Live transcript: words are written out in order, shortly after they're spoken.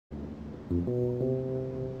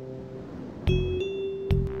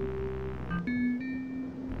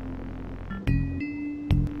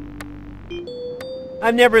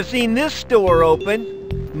I've never seen this store open.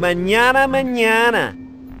 Mañana, mañana.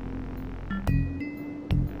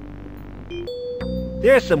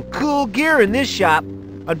 There's some cool gear in this shop.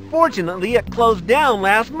 Unfortunately, it closed down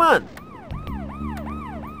last month.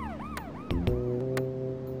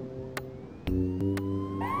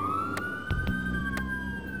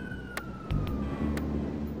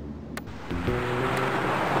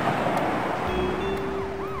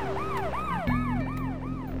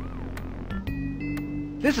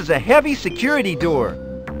 This is a heavy security door.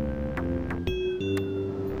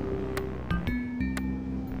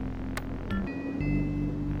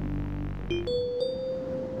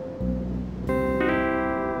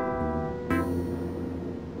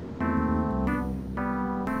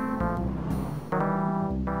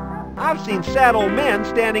 I've seen sad old men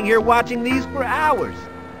standing here watching these for hours.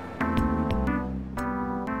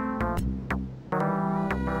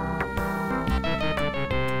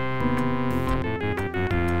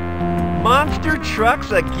 Monster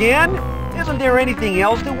trucks again? Isn't there anything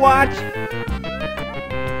else to watch?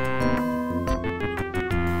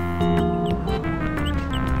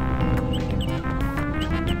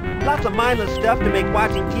 Lots of mindless stuff to make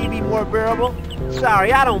watching TV more bearable.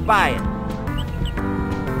 Sorry, I don't buy it.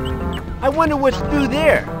 I wonder what's through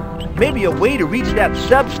there. Maybe a way to reach that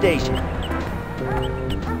substation.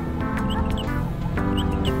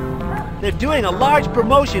 They're doing a large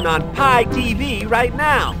promotion on Pi TV right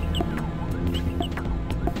now.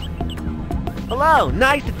 Hello,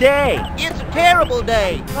 nice day. It's a terrible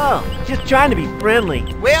day. Oh, just trying to be friendly.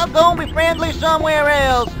 Well, go be friendly somewhere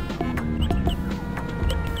else.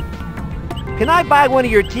 Can I buy one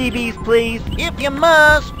of your TVs, please? If you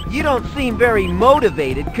must. You don't seem very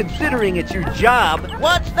motivated, considering it's your job.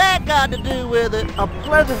 What's that got to do with it? A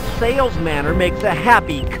pleasant sales manner makes a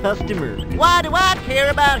happy customer. Why do I care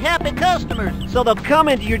about happy customers? So they'll come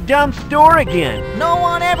into your dumb store again. No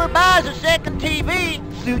one ever buys a second TV.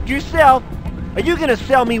 Suit yourself. Are you gonna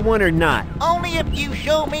sell me one or not? Only if you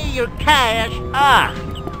show me your cash. Ah!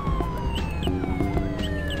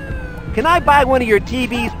 Can I buy one of your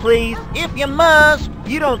TVs, please? If you must.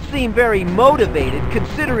 You don't seem very motivated,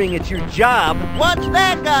 considering it's your job. What's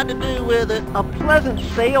that got to do with it? A pleasant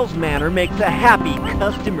sales manner makes a happy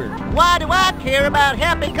customer. Why do I care about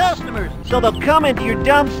happy customers? So they'll come into your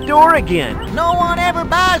dumb store again. No one ever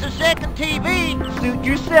buys a second TV. Suit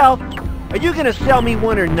yourself. Are you gonna sell me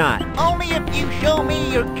one or not? Only if you show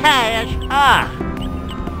me your cash. Ah!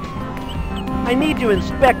 I need to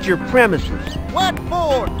inspect your premises. What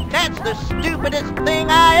for? That's the stupidest thing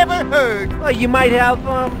I ever heard. Well, you might have,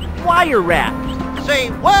 wire rats. Say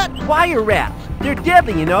what? Wire rats. They're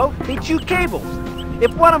deadly, you know. They chew cables.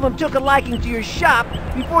 If one of them took a liking to your shop,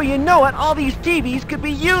 before you know it, all these TVs could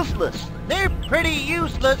be useless. They're pretty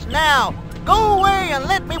useless now. Go away and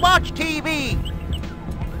let me watch TV.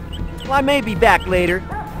 Well, I may be back later.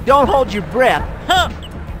 Don't hold your breath. Huh.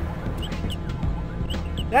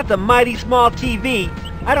 That's a mighty small TV.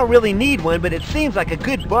 I don't really need one, but it seems like a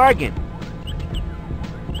good bargain.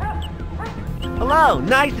 Hello,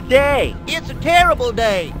 nice day. It's a terrible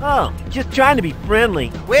day. Oh, just trying to be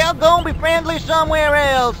friendly. Well, go be friendly somewhere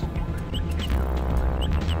else.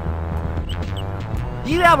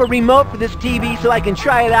 Do you have a remote for this TV so I can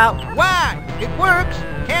try it out? Why? It works.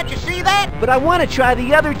 Can't you see that? But I want to try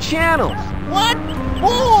the other channels. What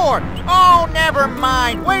for? Oh, never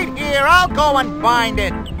mind. Wait here. I'll go and find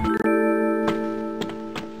it.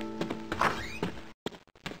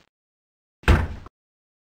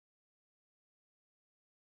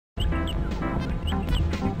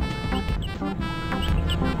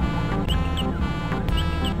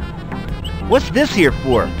 What's this here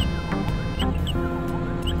for?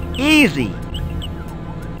 Easy.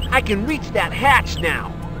 I can reach that hatch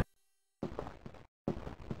now.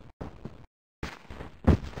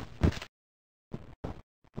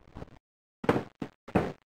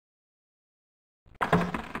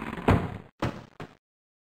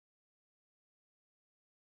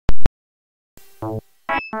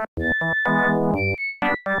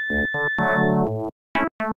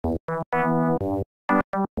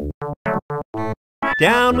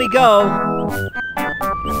 Down we go.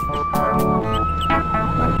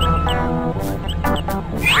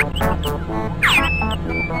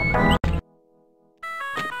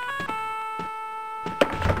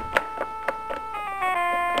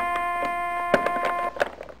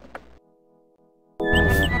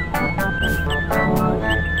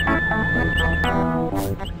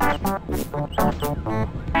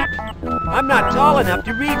 I'm not tall enough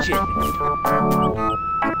to reach it.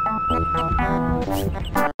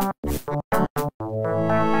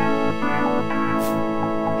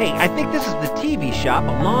 I think this is the TV shop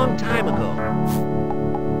a long time ago.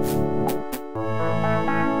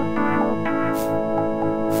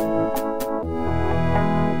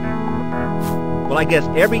 Well, I guess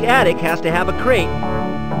every attic has to have a crate.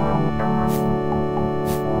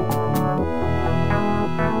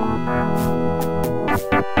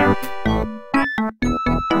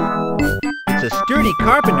 It's a sturdy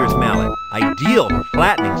carpenter's mallet, ideal for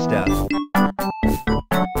flattening stuff.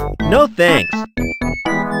 No thanks.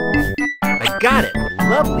 I got it.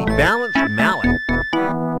 Lovely balanced mallet.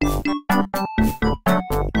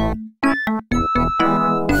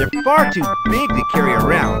 They're far too big to carry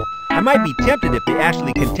around. I might be tempted if they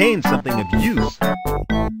actually contain something of use.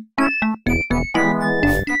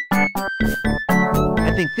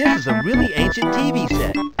 I think this is a really ancient TV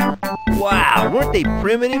set. Wow, weren't they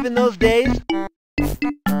primitive in those days?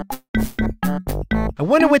 I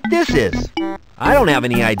wonder what this is. I don't have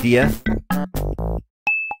any idea.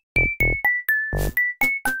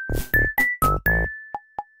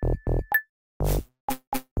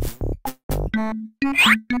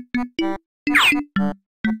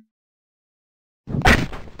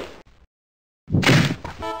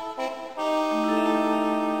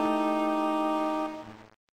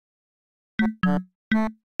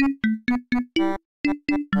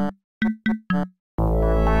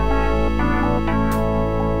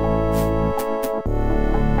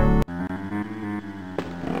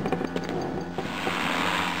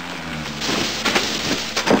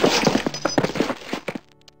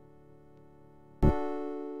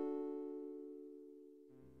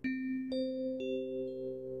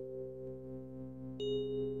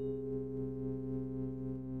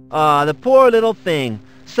 Aw, the poor little thing.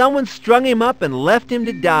 Someone strung him up and left him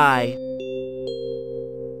to die.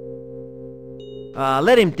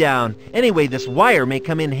 Let him down. Anyway, this wire may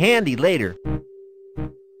come in handy later.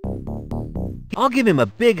 I'll give him a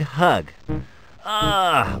big hug.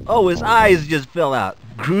 Oh, his eyes just fell out.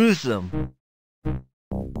 Gruesome.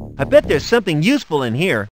 I bet there's something useful in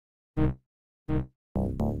here.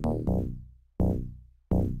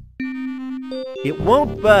 It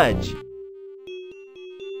won't budge.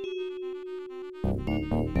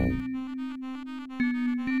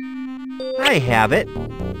 I have it.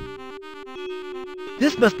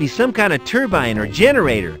 This must be some kind of turbine or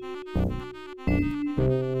generator.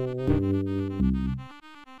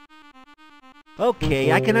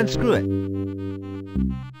 Okay, I can unscrew it.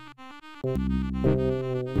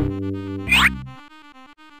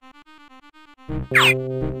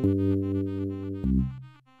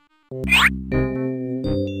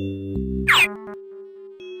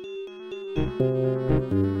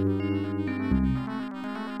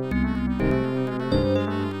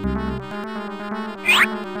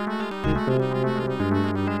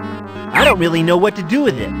 I don't really know what to do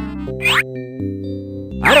with it.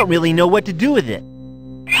 I don't really know what to do with it.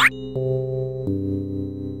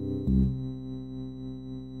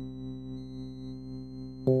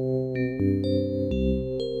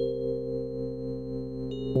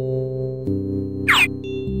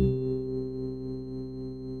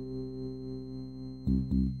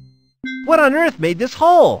 What on earth made this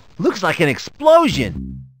hole? Looks like an explosion.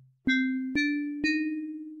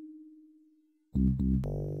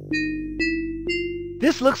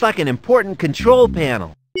 This looks like an important control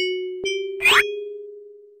panel.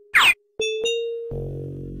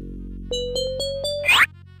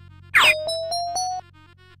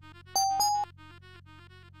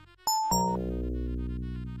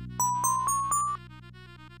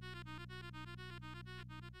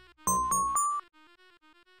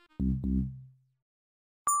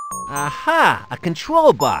 Aha! A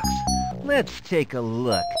control box. Let's take a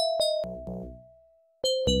look.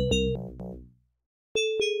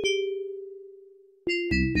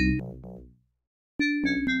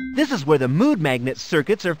 This is where the mood magnet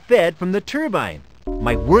circuits are fed from the turbine.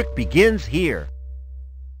 My work begins here.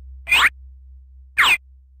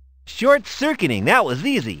 Short-circuiting, that was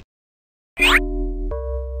easy.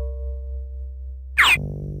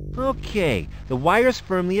 Okay, the wire's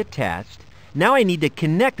firmly attached. Now I need to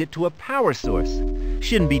connect it to a power source.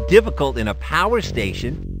 Shouldn't be difficult in a power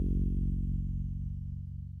station.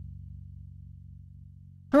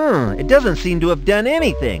 It doesn't seem to have done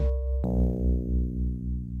anything.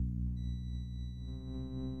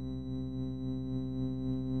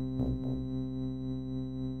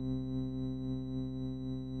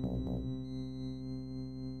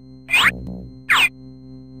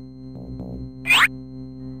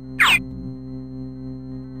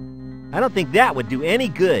 I don't think that would do any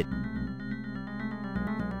good.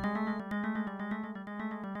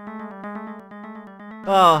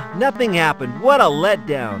 Oh, nothing happened. What a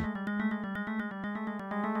letdown.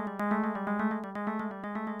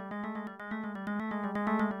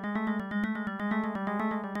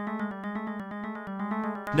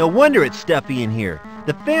 No wonder it's stuffy in here.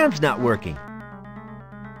 The fan's not working.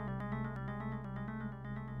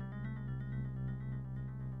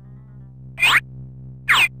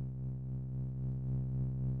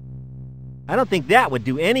 I don't think that would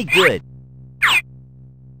do any good.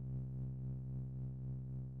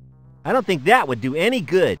 I don't think that would do any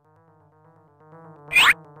good.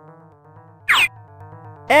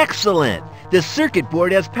 Excellent! The circuit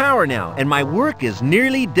board has power now, and my work is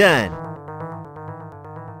nearly done.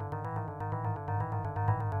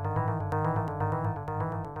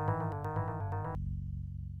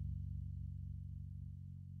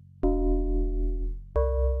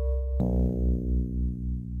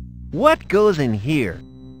 What goes in here?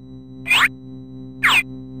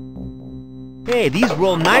 Hey, these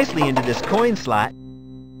roll nicely into this coin slot.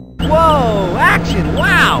 Whoa! Action!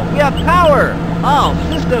 Wow! We have power! All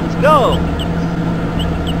systems go!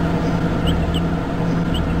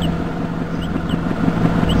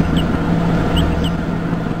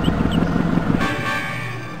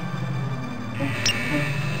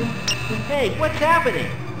 Hey, what's happening?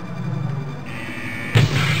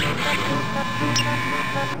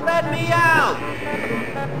 Let me out!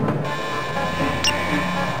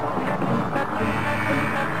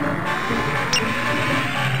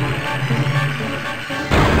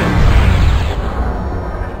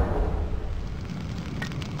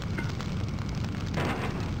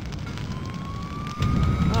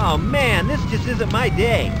 Oh man, this just isn't my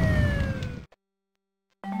day.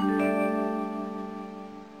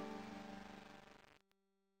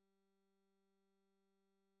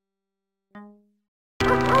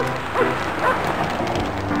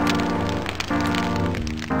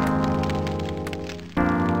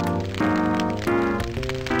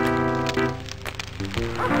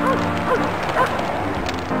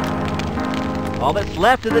 All that's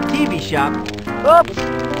left of the TV shop. Oops!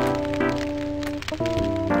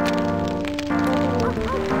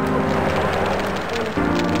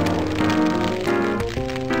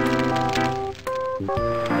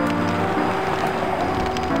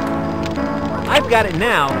 I've got it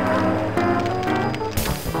now.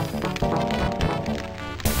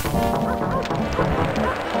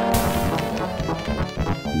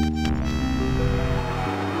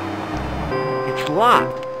 It's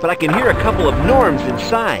locked, but I can hear a couple of norms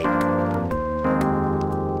inside.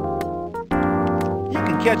 You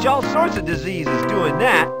can catch all sorts of diseases doing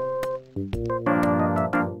that.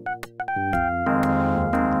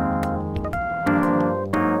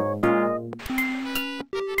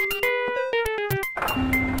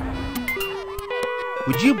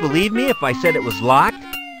 Would you believe me if I said it was locked?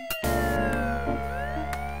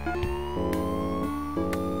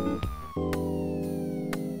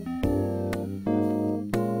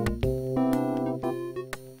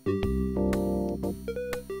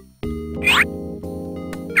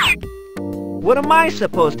 What am I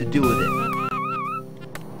supposed to do with it?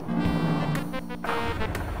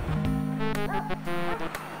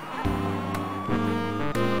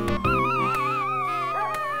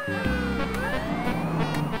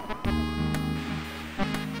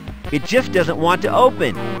 It just doesn't want to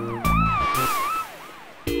open.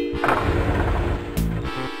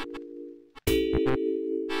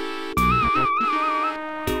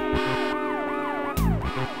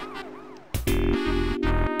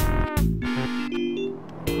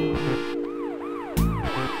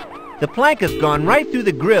 The plank has gone right through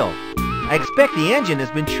the grill. I expect the engine has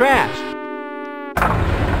been trashed.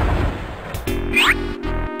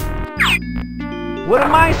 What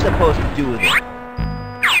am I supposed to do with it?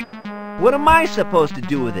 What am I supposed to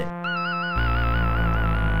do with it?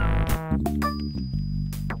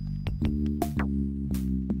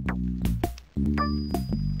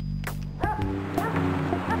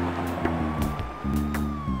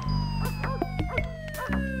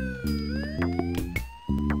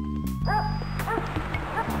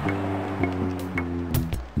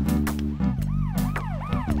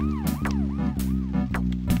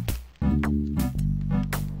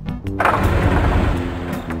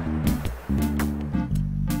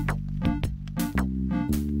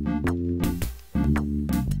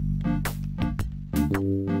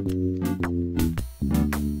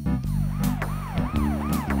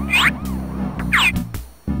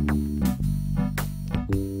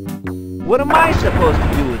 What am I supposed to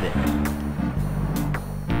do with it?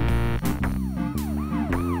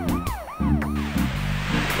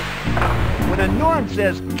 When a norm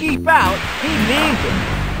says, keep out, he means it.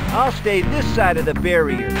 I'll stay this side of the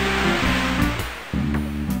barrier.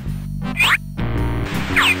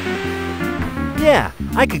 Yeah,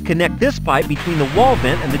 I could connect this pipe between the wall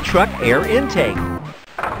vent and the truck air intake.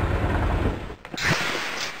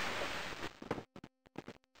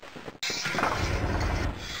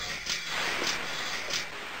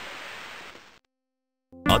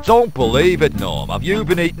 don't believe it, Norm. Have you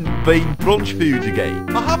been eating bean brunch foods again?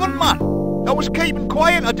 I haven't, man. I was keeping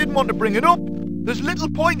quiet. I didn't want to bring it up. There's little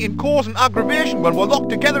point in causing aggravation when we're locked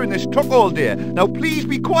together in this truck all day. Now please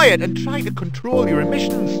be quiet and try to control your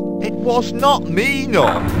emissions. It was not me,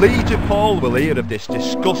 Norm. Leader Paul will hear of this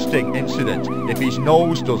disgusting incident if his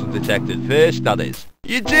nose doesn't detect it first, that is.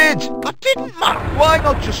 You did! I didn't, man. Why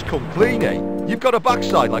not just come clean, eh? You've got a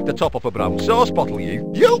backside like the top of a brown sauce bottle,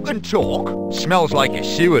 you. You can talk. Smells like a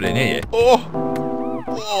sewer in here.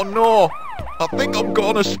 Oh no. I think I'm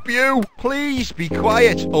gonna spew. Please be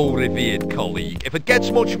quiet, oh revered colleague. If it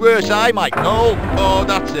gets much worse, I might know. Oh,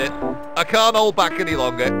 that's it. I can't hold back any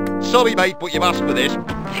longer. Sorry, mate, but you've asked for this.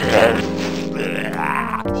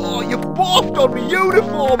 Oh, you've barfed on me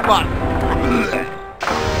uniform, man.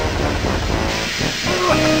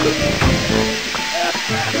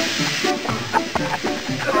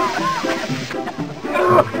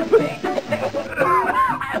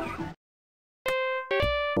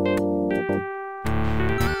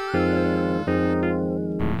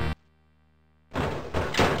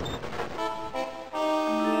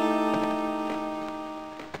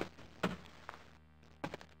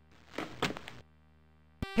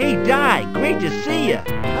 Hey, Di, great to see you.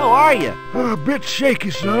 How are you? A bit shaky,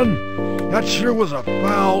 son. That sure was a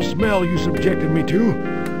foul smell you subjected me to.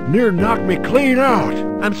 Near knocked me clean out.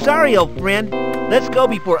 I'm sorry, old friend. Let's go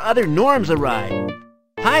before other norms arrive.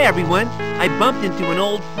 Hi, everyone. I bumped into an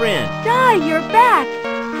old friend. Di, you're back.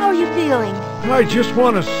 How are you feeling? I just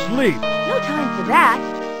want to sleep. No time for that.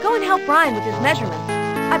 Go and help Brian with his measurements.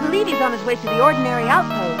 I believe he's on his way to the ordinary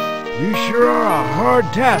outpost. You sure are a hard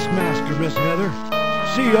taskmaster, Miss Heather.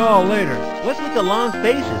 See you all later. What's with the long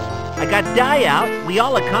faces? I got Di out. We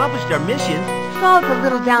all accomplished our mission. Saul's a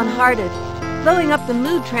little downhearted. Blowing up the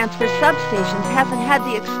mood transfer substations hasn't had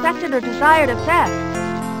the expected or desired effect.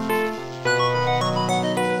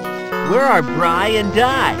 Where are Bri and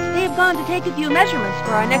Di? They have gone to take a few measurements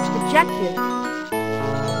for our next objective.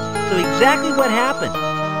 So exactly what happened?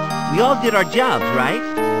 We all did our jobs, right?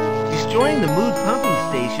 Destroying the mood pumping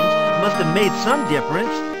stations must have made some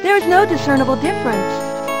difference. There is no discernible difference.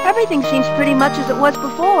 Everything seems pretty much as it was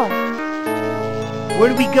before. Where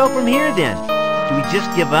do we go from here, then? Do we just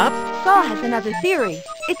give up? Saul has another theory.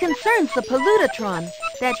 It concerns the Pollutatron,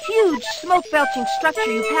 that huge, smoke-belching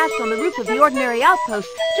structure you passed on the roof of the ordinary outpost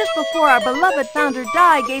just before our beloved founder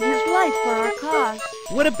Di gave his life for our cause.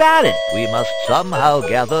 What about it? We must somehow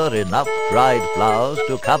gather enough dried flowers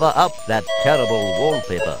to cover up that terrible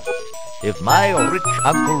wallpaper. If my rich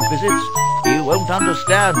uncle visits, he won't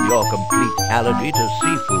understand your complete allergy to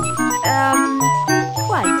seafood.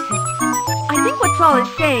 Quite. I think what Saul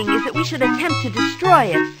is saying is that we should attempt to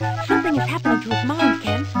destroy it. Something is happening to his mind,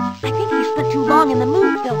 Kent. I think he spent too long in the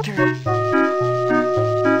mood filter.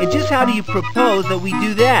 And just how do you propose that we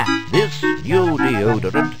do that? This new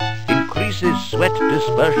deodorant increases sweat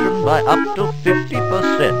dispersion by up to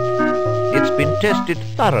 50%. It's been tested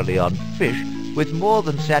thoroughly on fish with more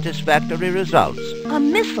than satisfactory results. A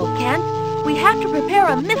missile, Kent. We have to prepare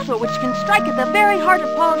a missile which can strike at the very heart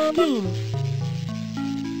of Paul's schemes.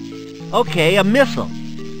 Okay, a missile.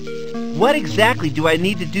 What exactly do I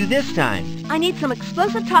need to do this time? I need some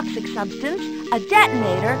explosive toxic substance, a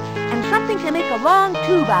detonator, and something to make a long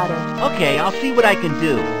tube out of. Okay, I'll see what I can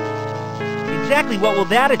do. Exactly what will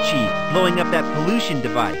that achieve, blowing up that pollution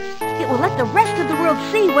device? It will let the rest of the world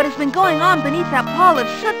see what has been going on beneath that pall of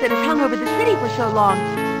soot that has hung over the city for so long.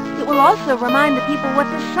 It will also remind the people what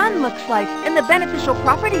the sun looks like and the beneficial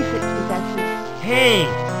properties it possesses. Hey,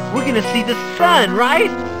 we're gonna see the sun,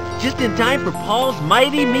 right? Just in time for Paul's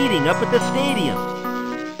mighty meeting up at the stadium.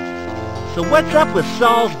 So what's up with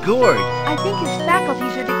Saul's gourd? I think his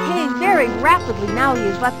faculties are decaying very rapidly now he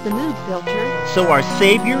has left the mood filter. So our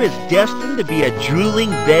savior is destined to be a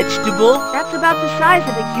drooling vegetable? That's about the size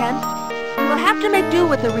of it, Kent. We will have to make do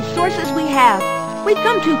with the resources we have. We've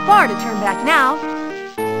come too far to turn back now.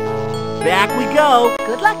 Back we go.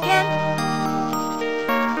 Good luck, Kent.